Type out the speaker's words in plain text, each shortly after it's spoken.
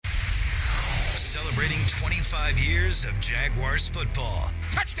celebrating 25 years of Jaguars football.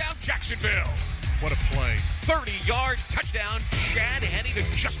 Touchdown, Jacksonville. What a play. 30-yard touchdown, Chad Henne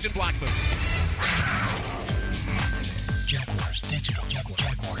to Justin Blackmon. Jaguars Digital.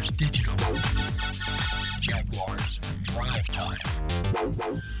 Jaguars Digital. Jaguars Drive Time.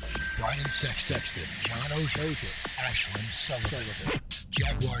 Brian Sexton, John Oshie, Ashlyn Sullivan.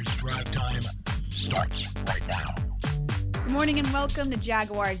 Jaguars Drive Time starts right now. Good morning and welcome to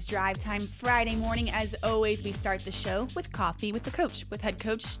Jaguars Drive Time Friday morning. As always, we start the show with coffee with the coach, with head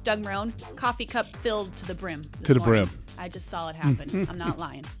coach Doug Marrone. Coffee cup filled to the brim. To the brim. I just saw it happen. I'm not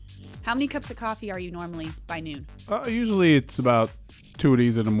lying. How many cups of coffee are you normally by noon? Usually it's about 2 of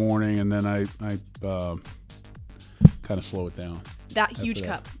these in the morning, and then I kind of slow it down. That huge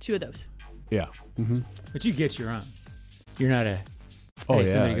cup, 2 of those. Yeah. Mm-hmm. But you get your own. You're not a. Oh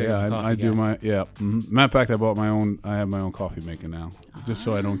hey, yeah. I do my Matter of fact, I bought my own. I have my own coffee maker now, just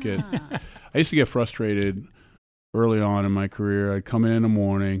so I don't get. I used to get frustrated early on in my career. I'd come in the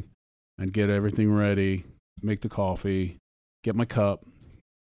morning, I'd get everything ready, make the coffee, get my cup,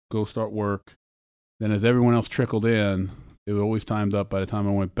 go start work. Then as everyone else trickled in, it was always timed up. By the time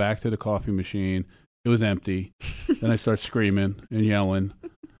I went back to the coffee machine, it was empty. Then I start screaming and yelling.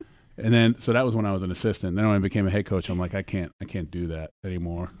 And then, so that was when I was an assistant. Then when I became a head coach, I'm like, I can't do that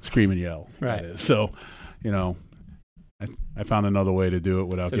anymore. Scream and yell. Right. So, I found another way to do it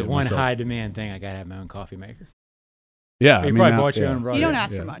without getting the one myself. high demand thing. I gotta have my own coffee maker. Yeah, You probably bought your own. You don't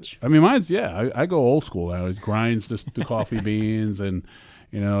ask for much. I mean, mine's I go old school now. It grinds the coffee beans, and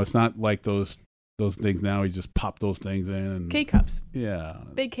it's not like those things now. You just pop those things in. And, K-cups. Yeah.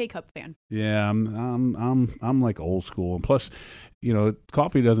 Big K-cup fan. Yeah, I'm like old school, and plus,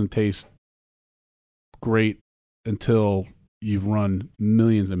 coffee doesn't taste great until you've run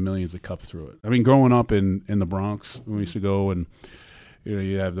millions and millions of cups through it. I mean, growing up in the Bronx, we used to go and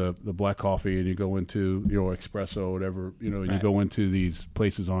you have the black coffee, and you go into espresso or whatever, and Right. you go into these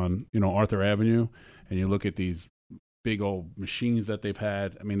places on Arthur Avenue, and you look at these big old machines that they've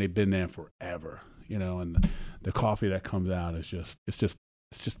had. I mean, they've been there forever, and the coffee that comes out is just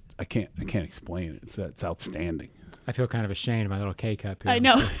I can't explain it. It's outstanding. I feel kind of ashamed of my little K cup here. I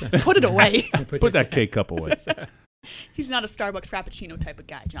know. Put it away. Put that K cup away. He's not a Starbucks Frappuccino type of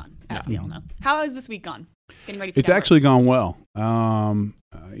guy, John, as we all know. How has this week gone? Getting ready for It's Denver. actually gone well.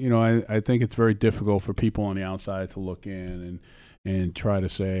 I think it's very difficult for people on the outside to look in and try to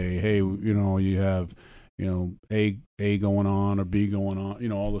say, hey, you have A going on or B going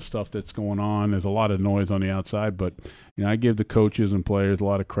on, all the stuff that's going on. There's a lot of noise on the outside, but I give the coaches and players a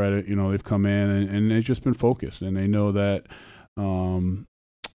lot of credit. They've come in and they've just been focused, and they know that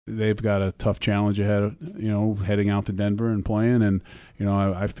they've got a tough challenge ahead, heading out to Denver and playing. And,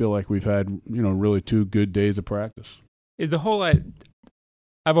 I feel like we've had, really 2 good days of practice. Is the whole? I've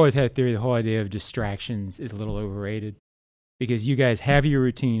always had a theory. The whole idea of distractions is a little overrated, because you guys have your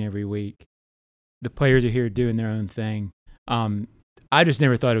routine every week. The players are here doing their own thing. I just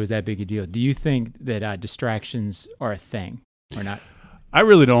never thought it was that big a deal. Do you think that distractions are a thing or not? I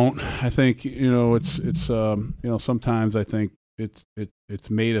really don't. I think it's sometimes I think it's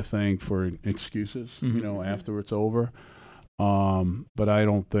made a thing for excuses, after it's over. But I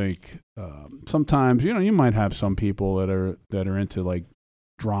don't think sometimes you might have some people that are into like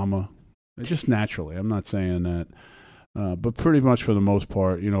drama, just naturally. I'm not saying that. But pretty much for the most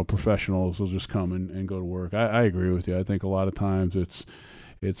part, professionals will just come and go to work. I agree with you. I think a lot of times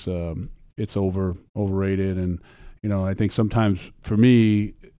it's overrated, and I think sometimes for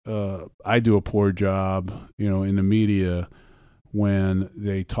me, I do a poor job, in the media when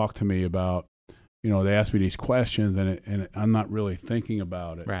they talk to me about, they ask me these questions, and I'm not really thinking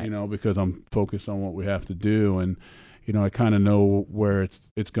about it, right. Because I'm focused on what we have to do, and I kind of know where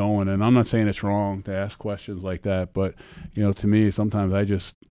it's going, and I'm not saying it's wrong to ask questions like that, but to me, sometimes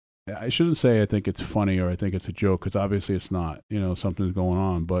I shouldn't say I think it's funny or I think it's a joke, because obviously it's not. Something's going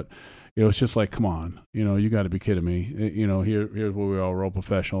on, but it's just like, come on, you got to be kidding me. Here's where we are. We're all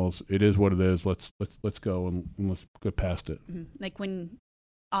professionals. It is what it is. Let's go and let's get past it. Mm-hmm. Like when,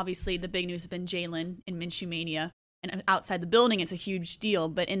 obviously, the big news has been Jalen and Minshew Mania, and outside the building, it's a huge deal,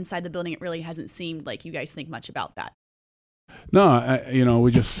 but inside the building, it really hasn't seemed like you guys think much about that. No,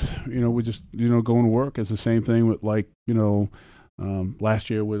 we just going to work. It's the same thing with last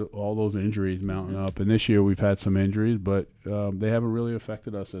year with all those injuries mounting up, and this year we've had some injuries, but they haven't really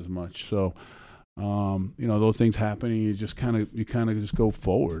affected us as much. So, those things happen, and you kind of just go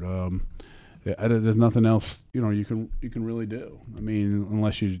forward. There's nothing else you can really do. I mean,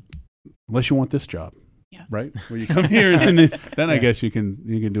 unless you want this job, yeah, right? Where you come here, and then I guess you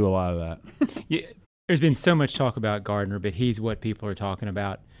can do a lot of that. Yeah. There's been so much talk about Gardner, but he's what people are talking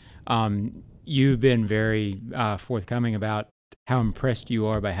about. You've been very forthcoming about how impressed you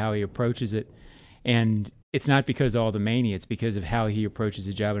are by how he approaches it. And it's not because of all the mania, it's because of how he approaches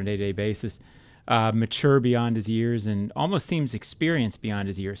the job on a day-to-day basis. Mature beyond his years and almost seems experienced beyond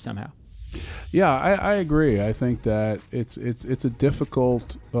his years somehow. Yeah, I agree. I think that it's a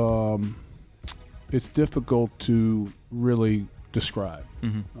difficult it's difficult to really describe.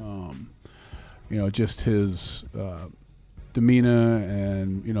 Just his demeanor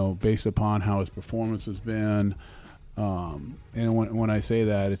and based upon how his performance has been. And when I say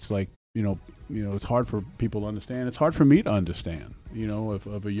that, it's like it's hard for people to understand. It's hard for me to understand.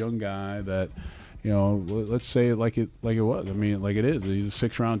 Of a young guy that. Let's say it like it was. I mean, like it is. He's a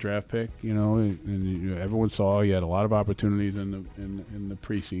 6th-round draft pick. And everyone saw he had a lot of opportunities in the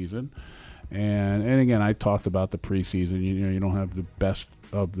preseason. And again, I talked about the preseason. You don't have the best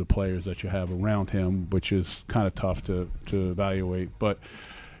of the players that you have around him, which is kind of tough to evaluate. But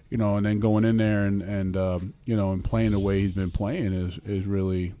and then going in there and playing the way he's been playing is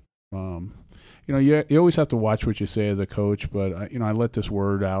really. You always have to watch what you say as a coach, but I let this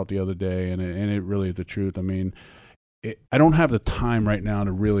word out the other day, and it really is the truth. I mean, I don't have the time right now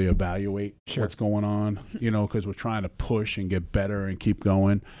to really evaluate what's going on, because we're trying to push and get better and keep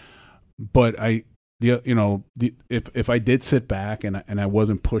going. But if I did sit back and I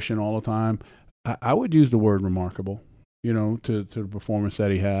wasn't pushing all the time, I would use the word remarkable, to the performance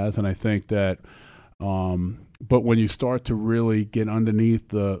that he has, and I think that. But when you start to really get underneath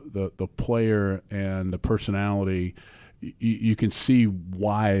the player and the personality, you can see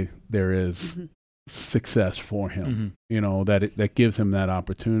why there is success for him. That gives him that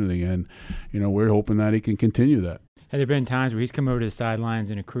opportunity, and we're hoping that he can continue that. Have there been times where he's come over to the sidelines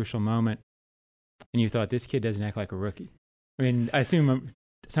in a crucial moment, and you thought this kid doesn't act like a rookie? I mean, I assume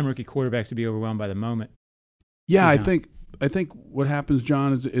some rookie quarterbacks would be overwhelmed by the moment. Yeah, I think what happens,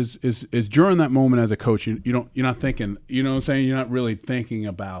 John, is during that moment as a coach, you're not thinking, what I'm saying? You're not really thinking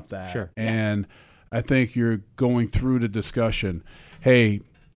about that. Sure. And I think you're going through the discussion. Hey,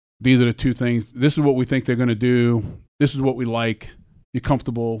 these are the two things. This is what we think they're going to do. This is what we like. You're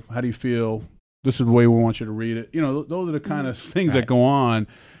comfortable. How do you feel? This is the way we want you to read it. Those are the kind of things that go on,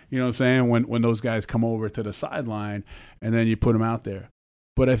 what I'm saying, when those guys come over to the sideline and then you put them out there.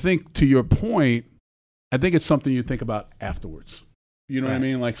 But I think to your point, I think it's something you think about afterwards. You know what I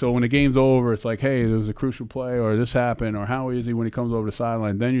mean? Like, so when the game's over, it's like, hey, there was a crucial play, or this happened, or how is he when he comes over the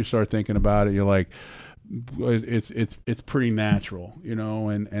sideline? Then you start thinking about it. You're like, it's pretty natural,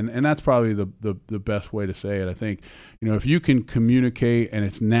 and that's probably the best way to say it. I think, if you can communicate and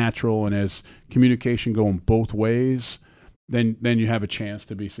it's natural and there's communication going both ways, then you have a chance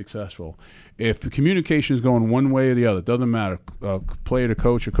to be successful. If the communication is going one way or the other, it doesn't matter, player to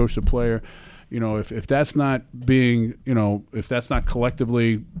coach or coach to player. If that's not being, if that's not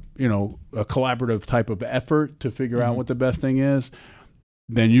collectively, a collaborative type of effort to figure out what the best thing is,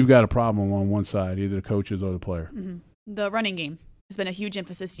 then you've got a problem on one side, either the coaches or the player. The running game has been a huge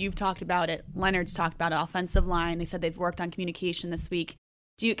emphasis. You've talked about it. Leonard's talked about it. Offensive line. They said they've worked on communication this week.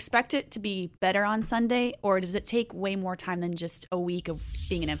 Do you expect it to be better on Sunday, or does it take way more time than just a week of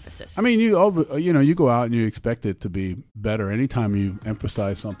being an emphasis? I mean, you go out and you expect it to be better. Anytime you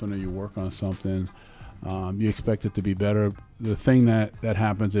emphasize something or you work on something, you expect it to be better. The thing that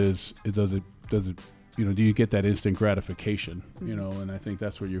happens is does it do you get that instant gratification? And I think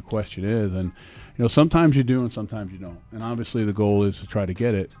that's what your question is. And sometimes you do and sometimes you don't. And obviously the goal is to try to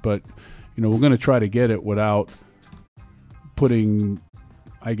get it, but we're going to try to get it without putting,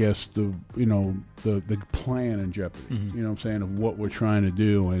 I guess, the plan in jeopardy, you know what I'm saying, of what we're trying to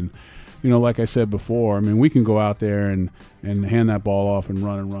do. And, like I said before, I mean, we can go out there and hand that ball off and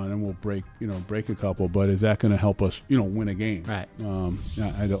run, and we'll break a couple, but is that going to help us, win a game? Right.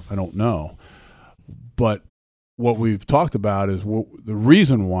 I don't know. But what we've talked about is the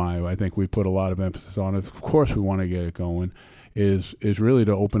reason why I think we put a lot of emphasis on it. Of course, we want to get it going. Is really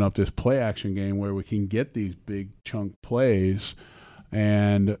to open up this play action game where we can get these big chunk plays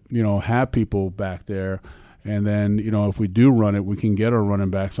and have people back there, and then if we do run it, we can get our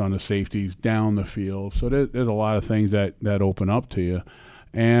running backs on the safeties down the field. So there's a lot of things that open up to you,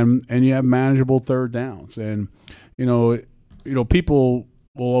 and you have manageable third downs. And people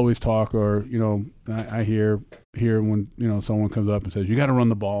will always talk, or I hear when someone comes up and says you got to run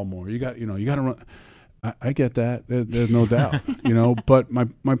the ball more. You got to run. I get that. There's no doubt. But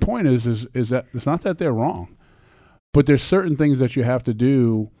my point is that it's not that they're wrong. But there's certain things that you have to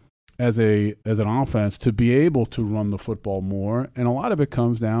do as an offense to be able to run the football more, and a lot of it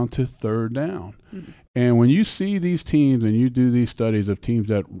comes down to third down. And when you see these teams and you do these studies of teams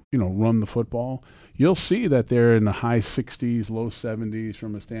that run the football, you'll see that they're in the high 60s, low 70s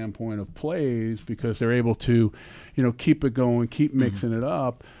from a standpoint of plays because they're able to, keep it going, keep mixing it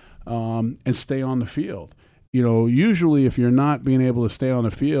up, and stay on the field. Usually if you're not being able to stay on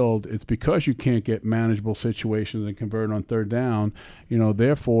the field, it's because you can't get manageable situations and convert on third down.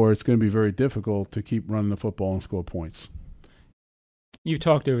 Therefore, it's going to be very difficult to keep running the football and score points. You've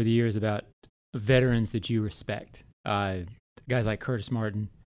talked over the years about veterans that you respect, guys like Curtis Martin,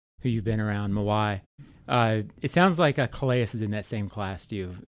 who you've been around, Mawai. It sounds like Calais is in that same class to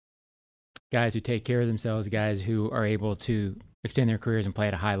you. Guys who take care of themselves, guys who are able to extend their careers and play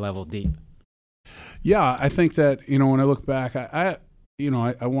at a high level deep. Yeah, I think that, when I look back, I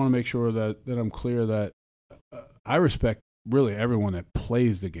want to make sure that I'm clear that I respect really everyone that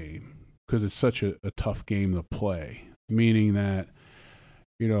plays the game because it's such a tough game to play, meaning that,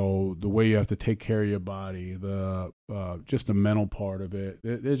 the way you have to take care of your body, just the mental part of it,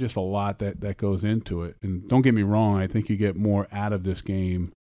 there's just a lot that goes into it. And don't get me wrong, I think you get more out of this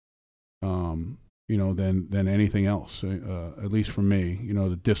game than anything else, at least for me,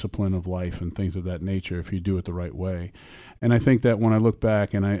 the discipline of life and things of that nature if you do it the right way. And I think that when I look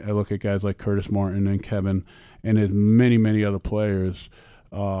back and I look at guys like Curtis Martin and Kevin and there's many, many other players,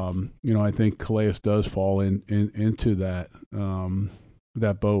 I think Calais does fall into that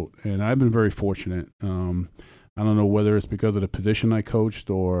boat. And I've been very fortunate. I don't know whether it's because of the position I coached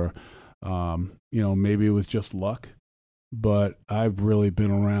or, maybe it was just luck. But I've really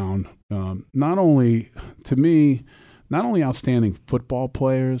been around not only outstanding football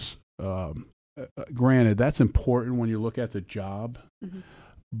players. Granted, that's important when you look at the job,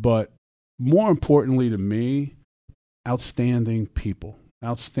 but more importantly to me, outstanding people,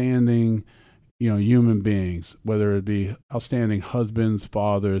 outstanding, human beings, whether it be outstanding husbands,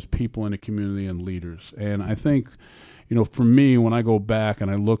 fathers, people in the community, and leaders. And I think, for me, when I go back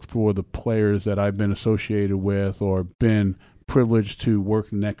and I look for the players that I've been associated with or been privileged to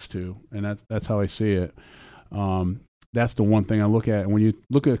work next to, and that's how I see it, that's the one thing I look at. And when you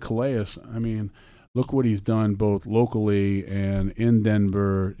look at Calais, look what he's done both locally and in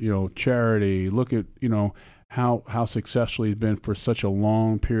Denver, charity. Look at, how successful he's been for such a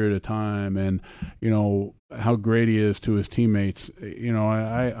long period of time and, how great he is to his teammates.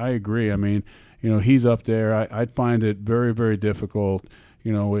 I agree. He's up there. I'd find it very, very difficult,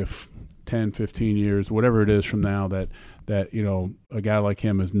 if 10, 15 years, whatever it is from now that a guy like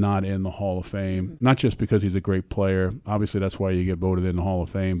him is not in the Hall of Fame, not just because he's a great player. Obviously, that's why you get voted in the Hall of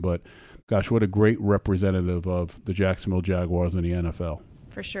Fame. But, gosh, what a great representative of the Jacksonville Jaguars in the NFL.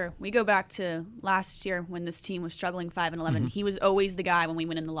 For sure. We go back to last year when this team was struggling 5-11. He was always the guy when we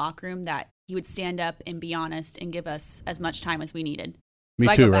went in the locker room that he would stand up and be honest and give us as much time as we needed. Me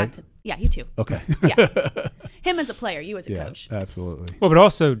so too, I go back right? Yeah, you too. Okay. Yeah. Him as a player, you as a coach. Absolutely. Well, but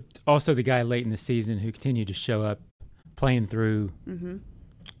also the guy late in the season who continued to show up playing through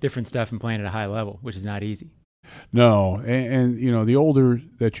different stuff and playing at a high level, which is not easy. No, and the older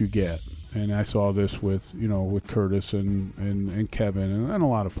that you get, and I saw this with Curtis and Kevin and a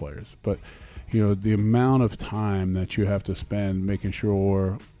lot of players, but the amount of time that you have to spend making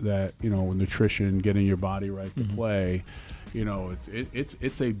sure that nutrition, getting your body right to play,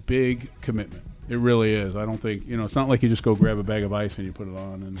 it's a big commitment. It really is. I don't think it's not like you just go grab a bag of ice and you put it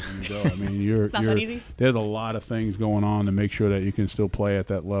on and you go. It's not that easy. There's a lot of things going on to make sure that you can still play at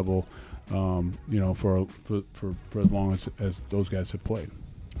that level. For as long as those guys have played.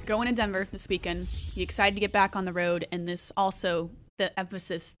 Going to Denver this weekend, you excited to get back on the road, and this also, the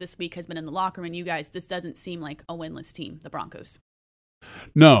emphasis this week has been in the locker room, and you guys, this doesn't seem like a winless team, the Broncos.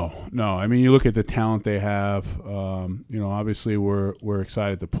 No. You look at the talent they have, obviously we're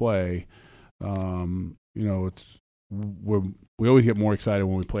excited to play. We always get more excited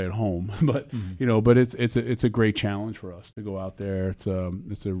when we play at home, but but it's a great challenge for us to go out there.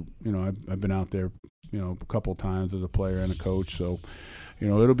 I've been out there a couple of times as a player and a coach, so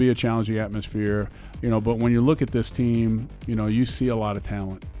it'll be a challenging atmosphere. But when you look at this team, you see a lot of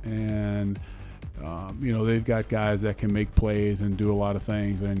talent, and they've got guys that can make plays and do a lot of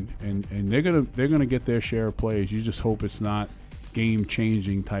things, and they're gonna get their share of plays. You just hope it's not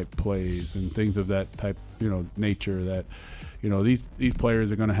game-changing type plays and things of that type, nature that, these players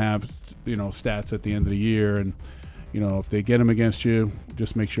are going to have, stats at the end of the year. And, if they get them against you,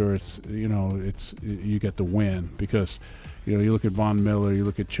 just make sure you get the win because, you look at Von Miller, you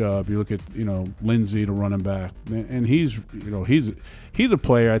look at Chubb, you look at, Lindsey, the running back, and he's a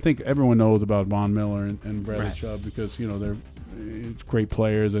player. I think everyone knows about Von Miller and Bradley Chubb because, they're great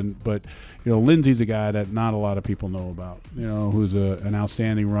players, but Lindsey's a guy that not a lot of people know about. Who's an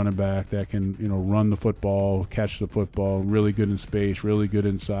outstanding running back that can run the football, catch the football, really good in space, really good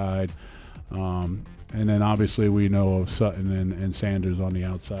inside. And then obviously we know of Sutton and Sanders on the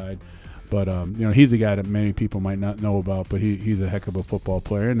outside. But, he's a guy that many people might not know about, but he's a heck of a football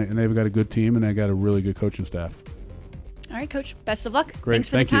player. And they've got a good team, and they've got a really good coaching staff. All right, Coach. Best of luck. Great. Thanks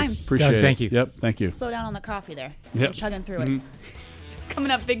for the time. Appreciate it. Thank you. Yep, thank you. Slow down on the coffee there. Yep. I'm chugging through it.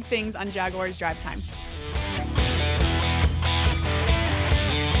 Coming up, big things on Jaguars Drive Time.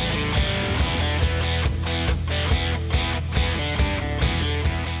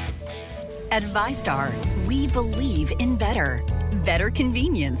 At ViStar, we believe in better. Better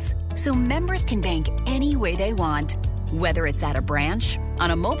convenience, so members can bank any way they want, whether it's at a branch,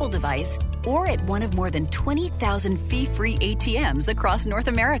 on a mobile device, or at one of more than 20,000 fee-free ATMs across North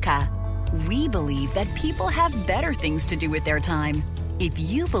America. We believe that people have better things to do with their time. If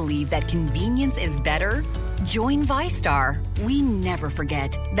you believe that convenience is better, join ViStar. We never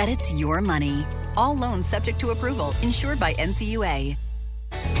forget that it's your money. All loans subject to approval, insured by NCUA.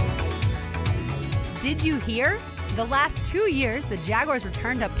 Did you hear? The last 2 years, the Jaguars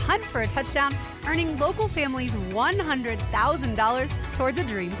returned a punt for a touchdown, earning local families $100,000 towards a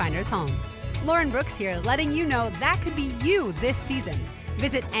Dreamfinders home. Lauren Brooks here, letting you know that could be you this season.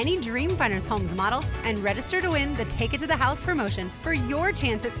 Visit any Dreamfinders Homes model and register to win the Take It to the House promotion for your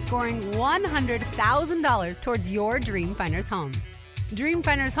chance at scoring $100,000 towards your Dreamfinders home.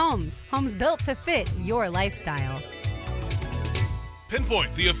 Dreamfinders Homes, homes built to fit your lifestyle.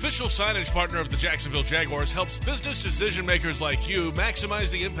 Pinpoint, the official signage partner of the Jacksonville Jaguars, helps business decision makers like you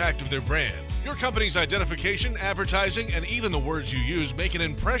maximize the impact of their brand. Your company's identification, advertising, and even the words you use make an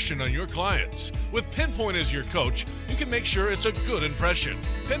impression on your clients. With Pinpoint as your coach, you can make sure it's a good impression.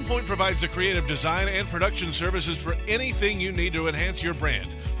 Pinpoint provides the creative design and production services for anything you need to enhance your brand,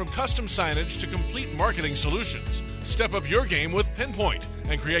 from custom signage to complete marketing solutions. Step up your game with Pinpoint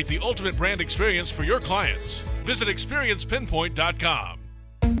and create the ultimate brand experience for your clients. Visit experiencepinpoint.com.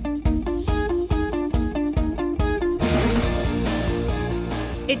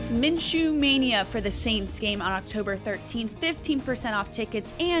 It's Minshew Mania for the Saints game on October 13th. 15% off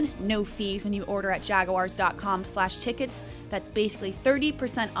tickets and no fees when you order at jaguars.com/tickets. That's basically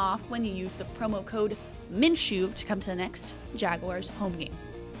 30% off when you use the promo code Minshew to come to the next Jaguars home game.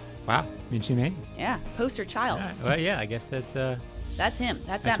 Wow, Minshew Mania. Yeah, poster child. All right. Well, yeah, I guess that's him. That's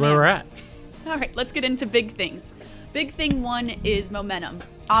that where man. we're at. All right, let's get into big things. Big thing one is momentum.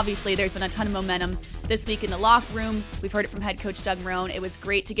 Obviously, there's been a ton of momentum this week in the locker room. We've heard it from head coach Doug Marrone. It was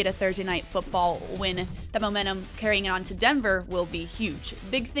great to get a Thursday night football win. That momentum carrying it on to Denver will be huge.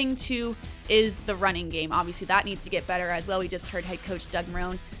 Big thing two is the running game. Obviously, that needs to get better as well. We just heard head coach Doug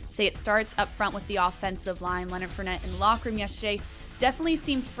Marrone say it starts up front with the offensive line. Leonard Fournette in the locker room yesterday definitely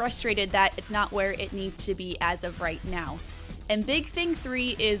seemed frustrated that it's not where it needs to be as of right now. And big thing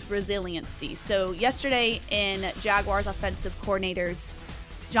three is resiliency. So yesterday in Jaguars offensive coordinators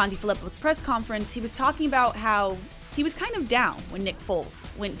John DeFilippo's press conference, he was talking about how he was kind of down when Nick Foles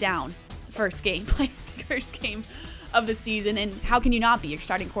went down the first game of the season. And how can you not be? Your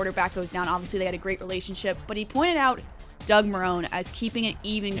starting quarterback goes down. Obviously, they had a great relationship. But he pointed out Doug Marrone as keeping an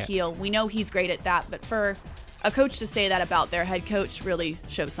even keel. We know he's great at that. But for a coach to say that about their head coach really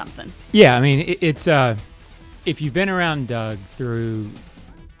shows something. Yeah, I mean, it's if you've been around Doug through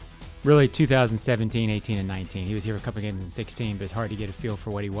really 2017, 18, and 19, he was here a couple of games in 16, but it's hard to get a feel for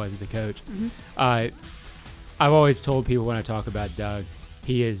what he was as a coach. Mm-hmm. I've always told people when I talk about Doug,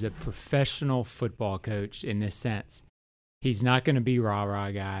 he is a professional football coach in this sense. He's not going to be rah-rah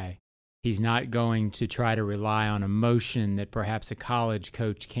guy. He's not going to try to rely on emotion that perhaps a college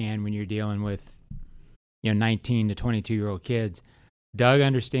coach can when you're dealing with 19 to 22-year-old kids. Doug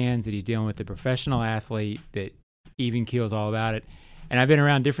understands that he's dealing with a professional athlete, that even keel's all about it. And I've been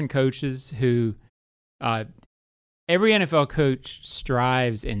around different coaches who every NFL coach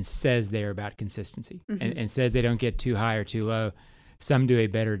strives and says they're about consistency and says they don't get too high or too low. Some do a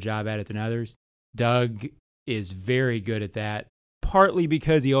better job at it than others. Doug is very good at that, partly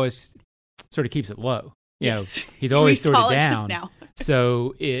because he always sort of keeps it low. Yes. He's always sort of down. Now.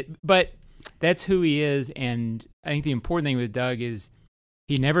 But that's who he is. And I think the important thing with Doug is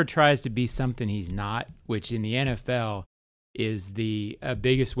he never tries to be something he's not, which in the NFL is the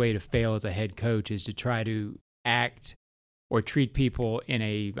biggest way to fail as a head coach, is to try to act or treat people in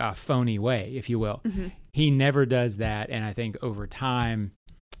a phony way, if you will. Mm-hmm. He never does that, and I think over time,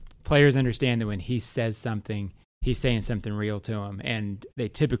 players understand that when he says something, he's saying something real to them, and they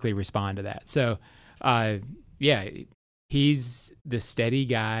typically respond to that. So, he's the steady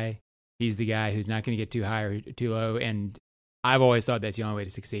guy. He's the guy who's not going to get too high or too low, and I've always thought that's the only way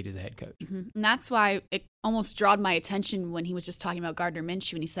to succeed as a head coach. Mm-hmm. And that's why it almost drawed my attention when he was just talking about Gardner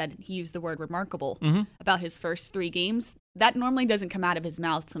Minshew and he said he used the word remarkable about his first 3 games. That normally doesn't come out of his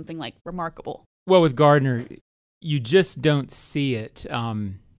mouth, something like remarkable. Well, with Gardner, you just don't see it.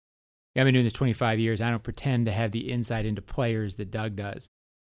 I've been doing this 25 years. I don't pretend to have the insight into players that Doug does.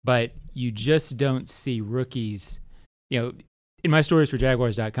 But you just don't see rookies. In my stories for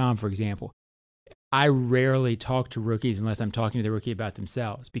Jaguars.com, for example, I rarely talk to rookies unless I'm talking to the rookie about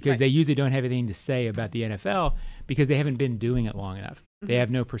themselves because they usually don't have anything to say about the NFL because they haven't been doing it long enough. They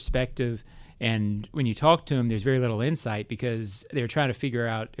have no perspective. And when you talk to them, there's very little insight because they're trying to figure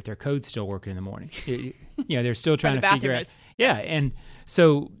out if their code's still working in the morning. They're still trying to figure out. Yeah. And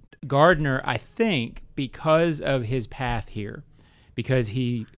so Gardner, I think, because of his path here, because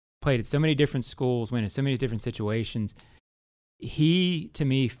he played at so many different schools, went in so many different situations, he, to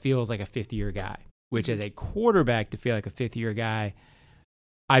me, feels like a fifth-year guy, which as a quarterback to feel like a fifth-year guy,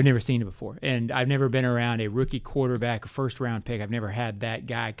 I've never seen it before. And I've never been around a rookie quarterback, a first-round pick. I've never had that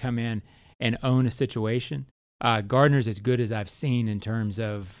guy come in and own a situation. Gardner's as good as I've seen in terms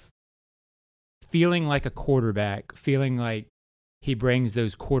of feeling like a quarterback, feeling like he brings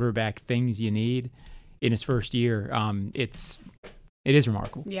those quarterback things you need in his first year. It is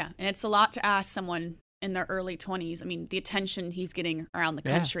remarkable. Yeah, and it's a lot to ask someone in their early 20s. I mean, the attention he's getting around the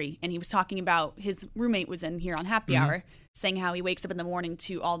country. And he was talking about his roommate was in here on Happy Hour saying how he wakes up in the morning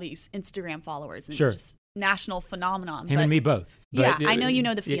to all these Instagram followers. And it's just national phenomenon. Him and me both. Yeah, I know you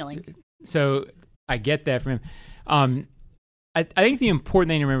know the feeling. So I get that from him. I think the important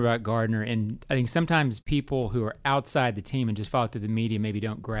thing to remember about Gardner, and I think sometimes people who are outside the team and just follow through the media maybe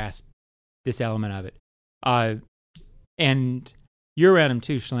don't grasp this element of it. And you're around him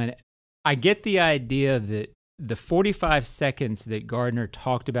too, Shalane. I get the idea that the 45 seconds that Gardner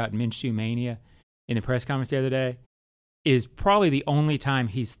talked about Minshew Mania in the press conference the other day is probably the only time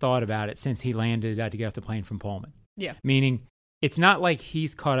he's thought about it since he landed to get off the plane from Pullman. Yeah. Meaning, it's not like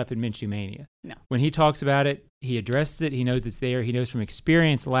he's caught up in Minshew Mania. No. When he talks about it, he addresses it. He knows it's there. He knows from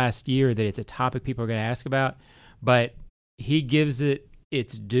experience last year that it's a topic people are going to ask about. But he gives it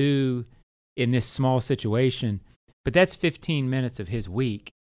its due in this small situation. But that's 15 minutes of his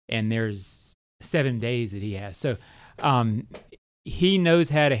week, and there's 7 days that he has. So he knows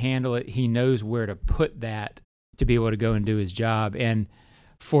how to handle it. He knows where to put that to be able to go and do his job. And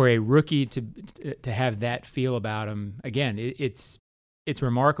for a rookie to have that feel about him, again, it's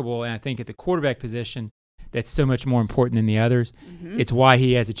remarkable. And I think at the quarterback position, that's so much more important than the others. It's why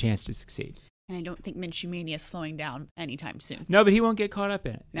he has a chance to succeed. And I don't think Minshew Mania is slowing down anytime soon. No, but he won't get caught up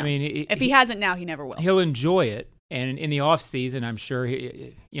in it. No. I mean, if he hasn't now, he never will. He'll enjoy it. And in the off season, I'm sure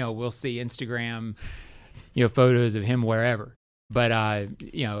we'll see Instagram, photos of him wherever. But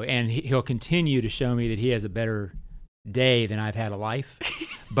and he'll continue to show me that he has a better day than I've had a life.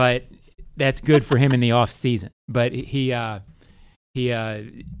 But that's good for him in the off season. But he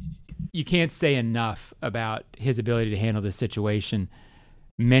you can't say enough about his ability to handle this situation.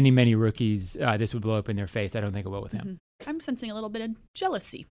 Many rookies, this would blow up in their face. I don't think it will with him. I'm sensing a little bit of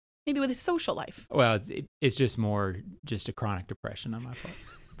jealousy. Maybe with his social life. Well, it's just more just a chronic depression on my part.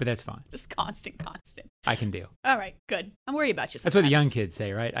 But that's fine. Just constant. I can deal. All right, good. I'm worried about you sometimes. That's what the young kids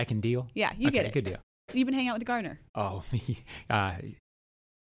say, right? I can deal? Yeah, you get it. Good deal. You even hang out with Gardner. Oh, he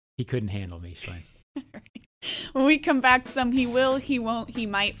couldn't handle me, Shalane. When we come back, some he will, he won't, he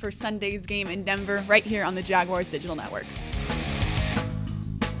might for Sunday's game in Denver, right here on the Jaguars Digital Network.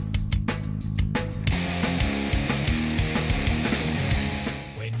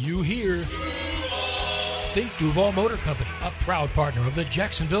 You hear Think Duval Motor Company, a proud partner of the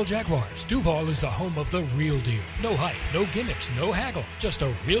Jacksonville Jaguars. Duval is the home of the real deal. No hype, no gimmicks, no haggle. Just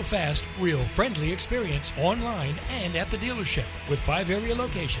a real fast, real friendly experience online and at the dealership. With 5 area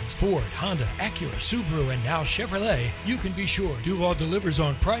locations, Ford, Honda, Acura, Subaru, and now Chevrolet, you can be sure Duval delivers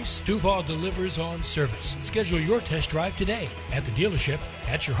on price, Duval delivers on service. Schedule your test drive today at the dealership,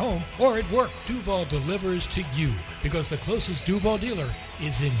 at your home, or at work. Duval delivers to you because the closest Duval dealer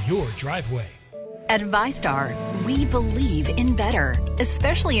is in your driveway. At ViStar, we believe in better,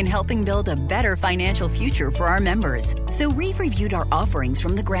 especially in helping build a better financial future for our members. So we've reviewed our offerings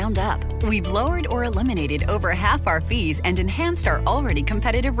from the ground up. We've lowered or eliminated over half our fees and enhanced our already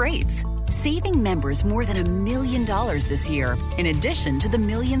competitive rates, saving members more than $1 million this year, in addition to the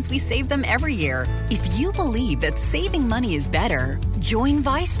millions we save them every year. If you believe that saving money is better, join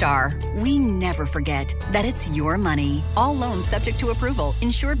ViStar. We never forget that it's your money. All loans subject to approval,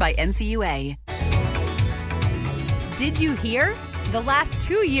 insured by NCUA. Did you hear? The last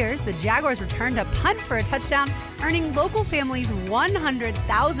 2 years, the Jaguars returned a punt for a touchdown, earning local families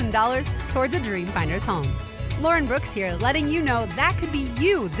 $100,000 towards a Dream Finders home. Lauren Brooks here, letting you know that could be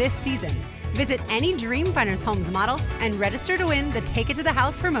you this season. Visit any Dreamfinders Homes model and register to win the Take It to the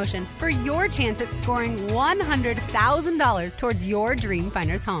House promotion for your chance at scoring $100,000 towards your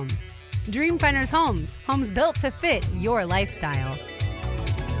Dreamfinders home. Dreamfinders Homes, homes built to fit your lifestyle.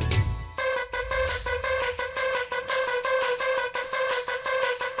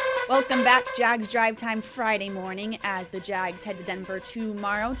 Welcome back, Jags Drive Time Friday morning as the Jags head to Denver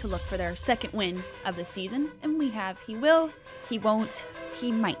tomorrow to look for their second win of the season. And we have he will, he won't,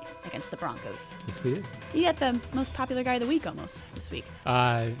 he might against the Broncos. Yes, we did. You got the most popular guy of the week almost this week.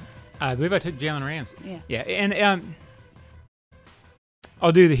 I believe I took Jalen Ramsey. Yeah. Yeah, and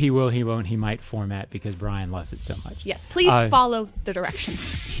I'll do the he will, he won't, he might format because Brian loves it so much. Yes, please follow the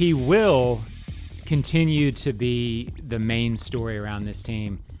directions. He will continue to be the main story around this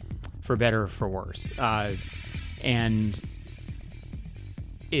team, for better or for worse. And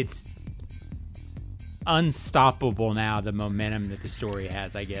it's unstoppable now, the momentum that the story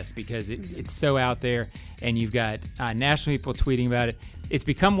has, I guess, because it's so out there, and you've got national people tweeting about it. It's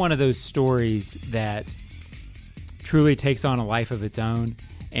become one of those stories that truly takes on a life of its own,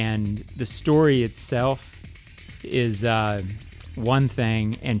 and the story itself is one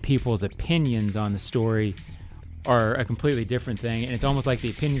thing, and people's opinions on the story are a completely different thing, and it's almost like the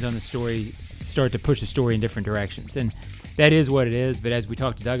opinions on the story start to push the story in different directions, and that is what it is. But as we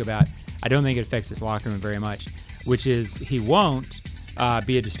talked to Doug about, I don't think it affects this locker room very much, which is he won't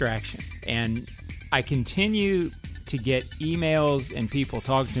be a distraction. And I continue to get emails and people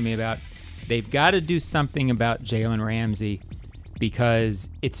talking to me about they've got to do something about Jalen Ramsey because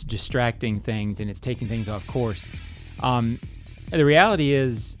it's distracting things and it's taking things off course. The reality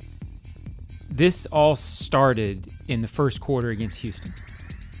is this all started in the first quarter against Houston.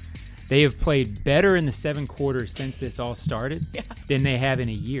 They have played better in the 7 quarters since this all started than they have in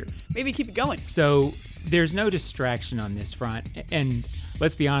a year. Maybe keep it going. So there's no distraction on this front. And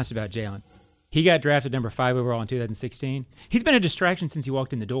let's be honest about Jalen. He got drafted number 5 overall in 2016. He's been a distraction since he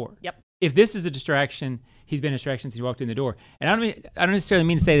walked in the door. Yep. If this is a distraction, he's been a distraction since he walked in the door. And I don't necessarily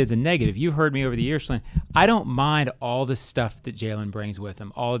mean to say there's a negative. You've heard me over the years, Slim. I don't mind all the stuff that Jalen brings with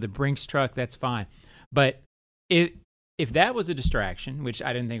him. All of the Brinks truck, that's fine. But if that was a distraction, which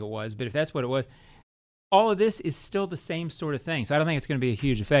I didn't think it was, but if that's what it was, all of this is still the same sort of thing. So I don't think it's going to be a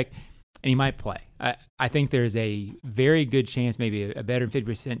huge effect. And he might play. I think there's a very good chance, maybe a better than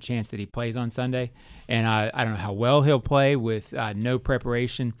 50% chance that he plays on Sunday. And I don't know how well he'll play with no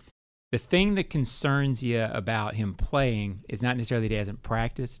preparation. The thing that concerns you about him playing is not necessarily that he hasn't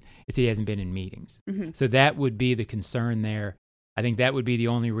practiced, it's that he hasn't been in meetings. Mm-hmm. So that would be the concern there. I think that would be the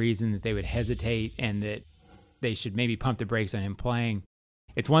only reason that they would hesitate and that they should maybe pump the brakes on him playing.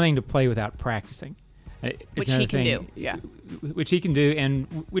 It's one thing to play without practicing. Which he can do, yeah. Which he can do, and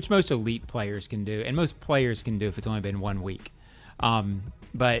which most elite players can do, and most players can do if it's only been 1 week.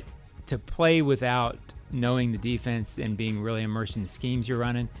 But to play without knowing the defense and being really immersed in the schemes you're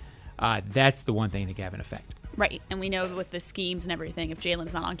running, that's the one thing that can have an effect. Right, and we know with the schemes and everything, if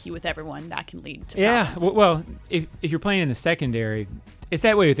Jalen's not on cue with everyone, that can lead to problems. Yeah, well, if you're playing in the secondary, it's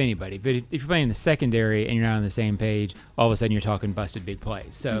that way with anybody. But if you're playing in the secondary and you're not on the same page, all of a sudden you're talking busted big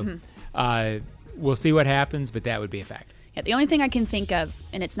plays. So we'll see what happens, but that would be a fact. Yeah, the only thing I can think of,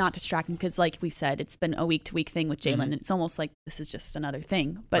 and it's not distracting because, like we've said, it's been a week-to-week thing with Jalen. Mm-hmm. It's almost like this is just another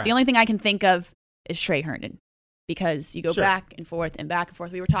thing. But the only thing I can think of is Trey Herndon, because you go back and forth and back and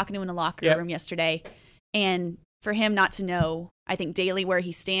forth. We were talking to him in the locker room yesterday, and for him not to know, I think, daily where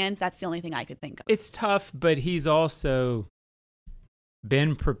he stands, that's the only thing I could think of. It's tough, but he's also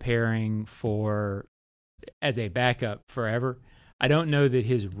been preparing for as a backup forever. I don't know that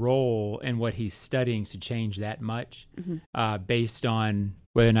his role and what he's studying should change that much based on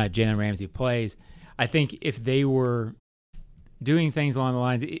whether or not Jalen Ramsey plays. I think if they were doing things along the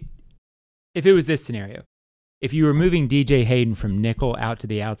lines, if it was this scenario, if you were moving DJ Hayden from nickel out to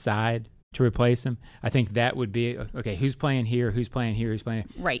the outside to replace him, I think that would be, okay, who's playing here, who's playing here, who's playing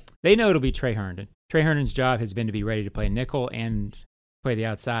here? Right. They know it'll be Trey Herndon. Trey Herndon's job has been to be ready to play nickel and play the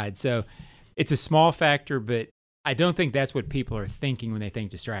outside. So it's a small factor, but I don't think that's what people are thinking when they think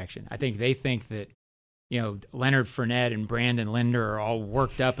distraction. I think they think that, Leonard Fournette and Brandon Linder are all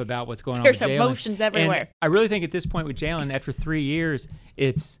worked up about what's going on with Jalen. There's emotions everywhere. And I really think at this point with Jalen, after 3 years,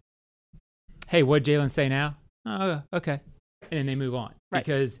 it's, hey, what'd Jalen say now? Oh, okay. And then they move on. Right.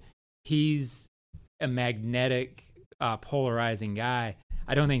 Because he's a magnetic, polarizing guy.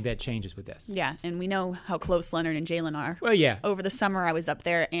 I don't think that changes with this. Yeah, and we know how close Leonard and Jalen are. Well, yeah. Over the summer, I was up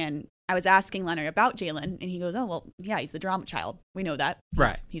there, and I was asking Leonard about Jalen, and he goes, oh, well, yeah, he's the drama child. We know that.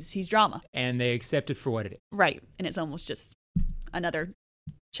 He's drama. And they accept it for what it is. Right, and it's almost just another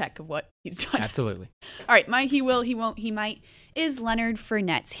check of what he's done. Absolutely. All right, my he will, he won't, he might is Leonard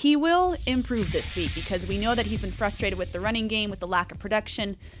Fournette. He will improve this week because we know that he's been frustrated with the running game, with the lack of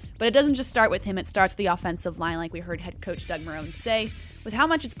production. But it doesn't just start with him. It starts with the offensive line, like we heard head coach Doug Marrone say. With how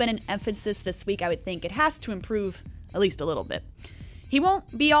much it's been an emphasis this week, I would think it has to improve at least a little bit. He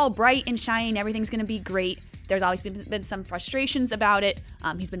won't be all bright and shiny and everything's going to be great. There's always been some frustrations about it.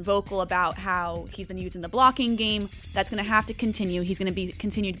 He's been vocal about how he's been using the blocking game. That's going to have to continue. He's going to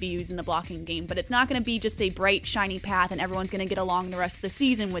continue to be using the blocking game. But it's not going to be just a bright, shiny path and everyone's going to get along the rest of the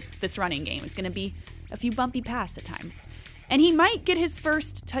season with this running game. It's going to be a few bumpy paths at times. And he might get his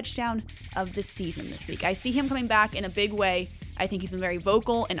first touchdown of the season this week. I see him coming back in a big way. I think he's been very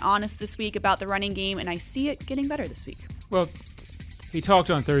vocal and honest this week about the running game, and I see it getting better this week. Well, he talked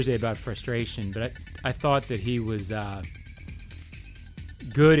on Thursday about frustration, but I thought that he was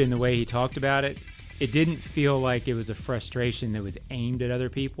good in the way he talked about it. It didn't feel like it was a frustration that was aimed at other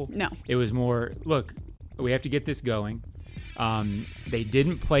people. No. It was more, look, we have to get this going. They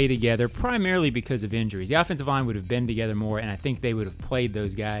didn't play together primarily because of injuries. The offensive line would have been together more, and I think they would have played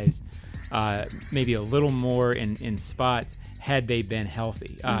those guys maybe a little more in spots had they been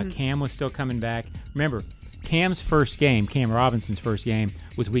healthy. Cam was still coming back. Remember, Cam's first game, Cam Robinson's first game,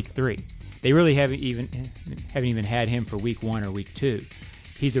 was week 3. They really haven't even had him for week 1 or week 2.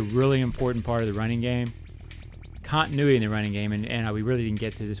 He's a really important part of the running game. Continuity in the running game, and we really didn't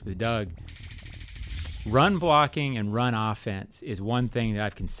get to this with Doug. Run blocking and run offense is one thing that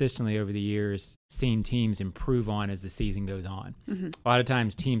I've consistently over the years seen teams improve on as the season goes on. A lot of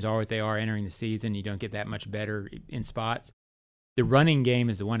times teams are what they are entering the season. You don't get that much better in spots. The running game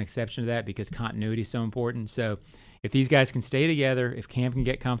is the one exception to that because continuity is so important. So if these guys can stay together, if Cam can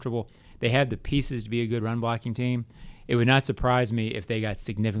get comfortable, they have the pieces to be a good run blocking team. It would not surprise me if they got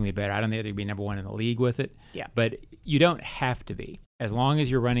significantly better. I don't think they'd be number 1 in the league with it. Yeah. But you don't have to be. As long as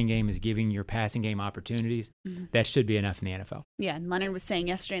your running game is giving your passing game opportunities, that should be enough in the NFL. Yeah, and Leonard was saying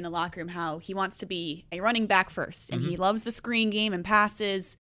yesterday in the locker room how he wants to be a running back first, and he loves the screen game and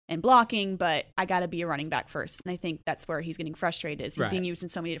passes and blocking, but I got to be a running back first. And I think that's where he's getting frustrated is he's being used in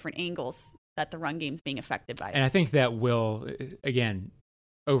so many different angles that the run game's being affected by it. And I think that will, again,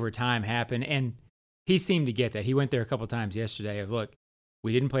 over time happen. And he seemed to get that. He went there a couple times yesterday of, look,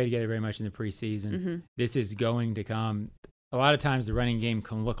 we didn't play together very much in the preseason. This is going to come. A lot of times the running game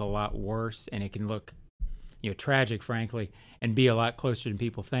can look a lot worse, and it can look, tragic, frankly, and be a lot closer than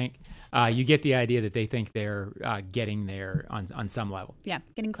people think. You get the idea that they think they're getting there on some level. Yeah,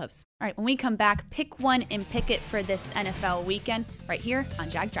 getting close. All right, when we come back, pick one and pick it for this NFL weekend right here on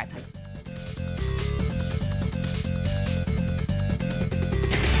Jags Drive Time.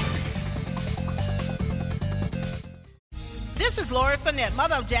 This is Lori Fournette,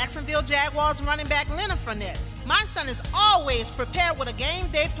 mother of Jacksonville Jaguars running back Leonard Fournette. My son is always prepared with a game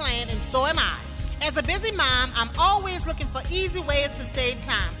day plan, and so am I. As a busy mom, I'm always looking for easy ways to save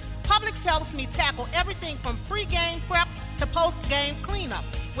time. Publix helps me tackle everything from pre-game prep to post-game cleanup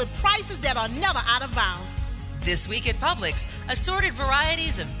with prices that are never out of bounds. This week at Publix, assorted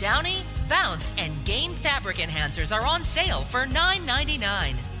varieties of Downy, Bounce, and Game fabric enhancers are on sale for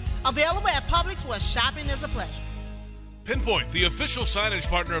 $9.99. Available at Publix where shopping is a pleasure. Pinpoint, the official signage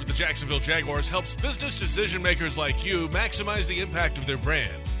partner of the Jacksonville Jaguars, helps business decision makers like you maximize the impact of their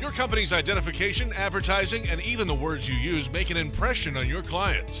brand. Your company's identification, advertising, and even the words you use make an impression on your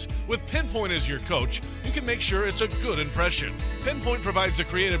clients. With Pinpoint as your coach, you can make sure it's a good impression. Pinpoint provides the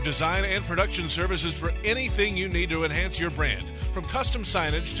creative design and production services for anything you need to enhance your brand, from custom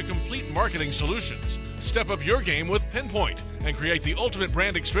signage to complete marketing solutions. Step up your game with Pinpoint and create the ultimate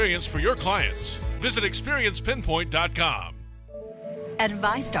brand experience for your clients. Visit experiencepinpoint.com. At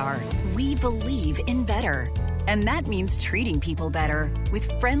ViStar, we believe in better. And that means treating people better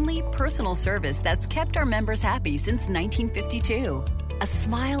with friendly, personal service that's kept our members happy since 1952. A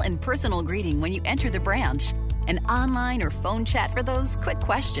smile and personal greeting when you enter the branch. An online or phone chat for those quick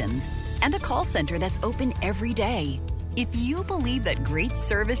questions. And a call center that's open every day. If you believe that great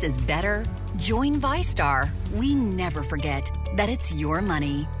service is better, join ViStar. We never forget that it's your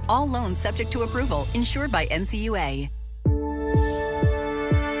money. All loans subject to approval, insured by NCUA.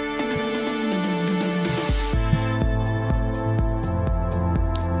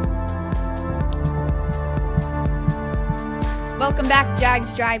 Welcome back,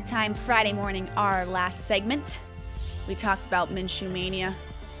 Jags Drive Time, Friday morning, our last segment. We talked about Minshew Mania.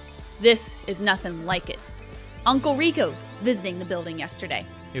 This is nothing like it. Uncle Rico visiting the building yesterday.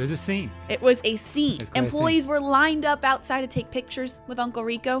 It was a scene. It was a scene. Employees were lined up outside to take pictures with Uncle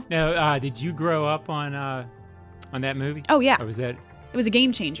Rico. Now, did you grow up on that movie? Oh, yeah. Or was that? It was a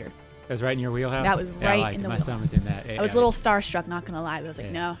game changer. That was right in your wheelhouse? That was I right liked in it. the My wheelhouse. son was in that. I was a little starstruck, not going to lie. But I was like,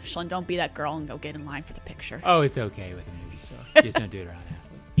 Yeah. no, Shalyn, don't be that girl and go get in line for the picture. Oh, it's okay with a movie star. You just don't do it around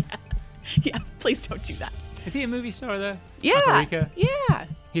athletes. Yeah, please don't do that. Is he a movie star, though? Yeah. Uncle Rico? Yeah.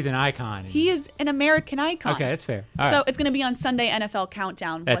 He's an icon. He is an American icon. Okay, that's fair. All So right. it's going to be on Sunday NFL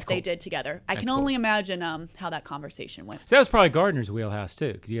Countdown, That's what they cool. did together. I That's can cool. only imagine how that conversation went. So that was probably Gardner's wheelhouse,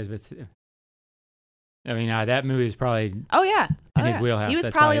 too, because you guys I mean, that movie is probably Oh, yeah. in his wheelhouse. He was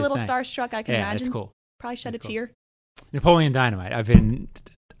That's probably a his little thing. starstruck, I can Yeah, imagine. that's cool. Probably shed That's a cool. tear. Napoleon Dynamite.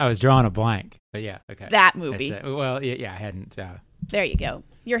 I was drawing a blank, but yeah, okay. That movie. That's it. Well, yeah, I hadn't. There you go.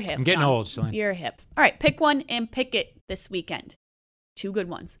 You're hip. I'm getting John. old, Shalyn. You're hip. All right, pick one and pick it this weekend. 2 good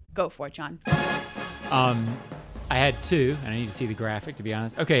ones. Go for it, John. I had 2, and I need to see the graphic, to be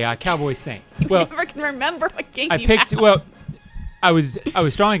honest. Okay, Cowboys Saints. You Well, never can remember what game I you picked. had. Well, I was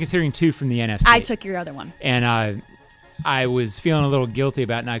strongly considering 2 from the NFC. I took your other one. And I was feeling a little guilty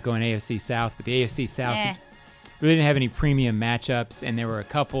about not going AFC South, but the AFC South really didn't have any premium matchups, and there were a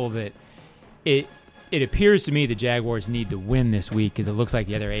couple that it appears to me the Jaguars need to win this week because it looks like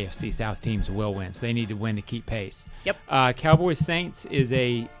the other AFC South teams will win, so they need to win to keep pace. Yep. Cowboys Saints is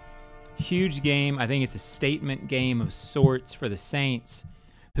a huge game. I think it's a statement game of sorts for the Saints,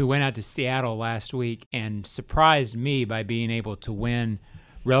 who went out to Seattle last week and surprised me by being able to win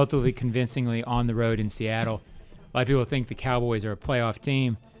relatively convincingly on the road in Seattle. A lot of people think the Cowboys are a playoff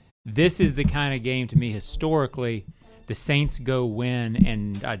team. This is the kind of game, to me, historically, the Saints go win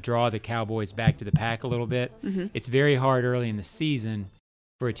and draw the Cowboys back to the pack a little bit. Mm-hmm. It's very hard early in the season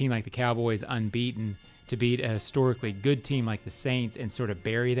for a team like the Cowboys, unbeaten, to beat a historically good team like the Saints and sort of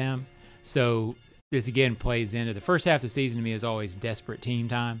bury them. So this, again, plays into the first half of the season, to me, is always desperate team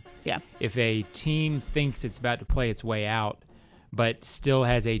time. Yeah. If a team thinks it's about to play its way out but still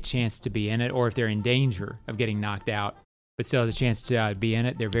has a chance to be in it, or if they're in danger of getting knocked out but still has a chance to be in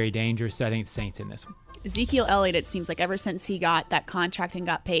it, they're very dangerous. So I think the Saints in this one. Ezekiel Elliott, it seems like ever since he got that contract and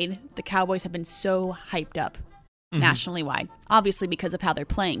got paid, the Cowboys have been so hyped up nationally wide. Obviously because of how they're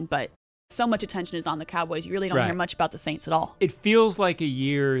playing, but so much attention is on the Cowboys. You really don't hear much about the Saints at all. It feels like a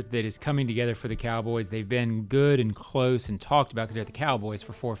year that is coming together for the Cowboys. They've been good and close and talked about because they're the Cowboys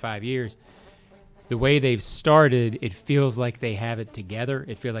for 4 or 5 years. The way they've started, it feels like they have it together.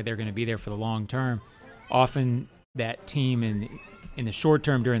 It feels like they're going to be there for the long term. Often that team in the short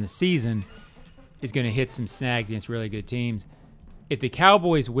term during the season is going to hit some snags against really good teams. If the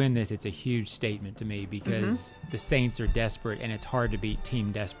Cowboys win this, it's a huge statement to me because the Saints are desperate, and it's hard to beat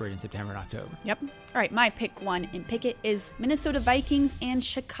team desperate in September and October. Yep. All right, my pick one and pick it is Minnesota Vikings and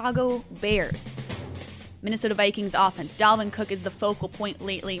Chicago Bears. Minnesota Vikings offense. Dalvin Cook is the focal point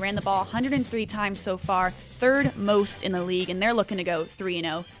lately. Ran the ball 103 times so far, 3rd most in the league, and they're looking to go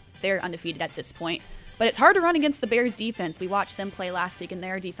 3-0. They're undefeated at this point. But it's hard to run against the Bears' defense. We watched them play last week, and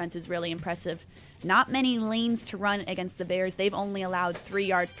their defense is really impressive. Not many lanes to run against the Bears. They've only allowed 3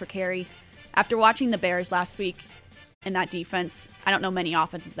 yards per carry. After watching the Bears last week and that defense, I don't know many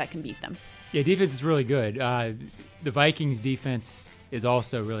offenses that can beat them. Yeah, defense is really good. The Vikings' defense is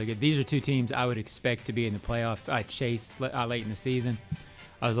also really good. These are 2 teams I would expect to be in the playoff chase late in the season.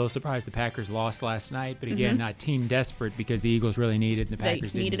 I was a little surprised the Packers lost last night, but again, not team desperate because the Eagles really needed and the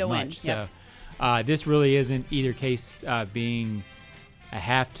Packers didn't as much. Yep. So this really isn't either case being a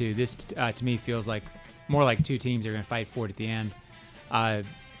have to. This, to me, feels like more like 2 teams are going to fight for it at the end.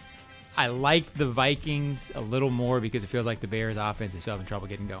 I like the Vikings a little more because it feels like the Bears' offense is still having trouble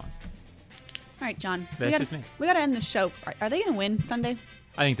getting going. All right, John. That's just me. We got to end this show. Are they going to win Sunday?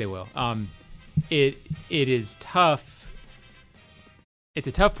 I think they will. It is tough. It's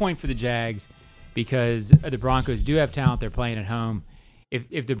a tough point for the Jags because the Broncos do have talent. They're playing at home.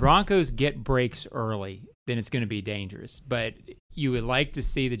 If the Broncos get breaks early, then it's going to be dangerous. But you would like to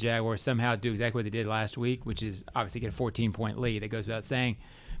see the Jaguars somehow do exactly what they did last week, which is obviously get a 14-point lead. That goes without saying.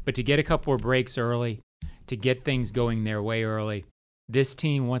 But to get a couple of breaks early, to get things going their way early, this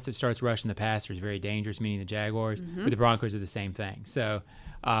team, once it starts rushing the passer, is very dangerous, meaning the Jaguars. But the Broncos are the same thing. So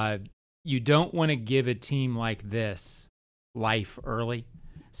you don't want to give a team like this life early.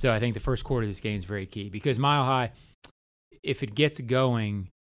 So I think the first quarter of this game is very key because Mile High, if it gets going,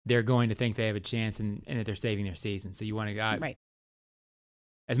 they're going to think they have a chance and that they're saving their season. So you want to go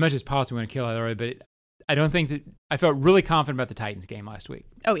as much as possible, you want to kill it early. But I don't think that I felt really confident about the Titans game last week.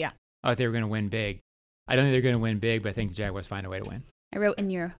 Oh, yeah. I thought they were going to win big. I don't think they're going to win big, but I think the Jaguars find a way to win. I wrote in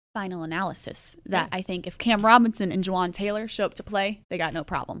your final analysis that I think if Cam Robinson and Juwan Taylor show up to play, they got no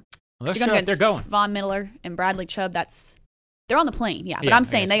problem. Well, they're going. Von Miller and Bradley Chubb, they're on the plane, but I'm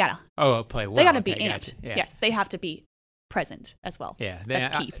saying they got to play well. They got to be amped. Gotcha. Yeah. Yes, they have to be present as well. Yeah, that's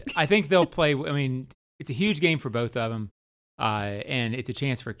key. I think they'll play. I mean, it's a huge game for both of them. And it's a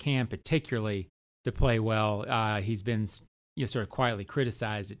chance for Cam particularly to play well. He's been sort of quietly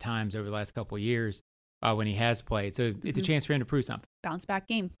criticized at times over the last couple of years when he has played. So it's a chance for him to prove something. Bounce back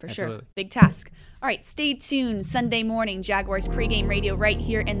game for Absolutely. sure. Big task. All right, stay tuned. Sunday morning, Jaguars pregame radio right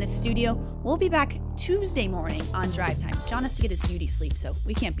here in the studio. We'll be back Tuesday morning on Drive Time. John has to get his beauty sleep, so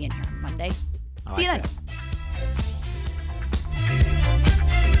we can't be in here on Monday. See you then. That.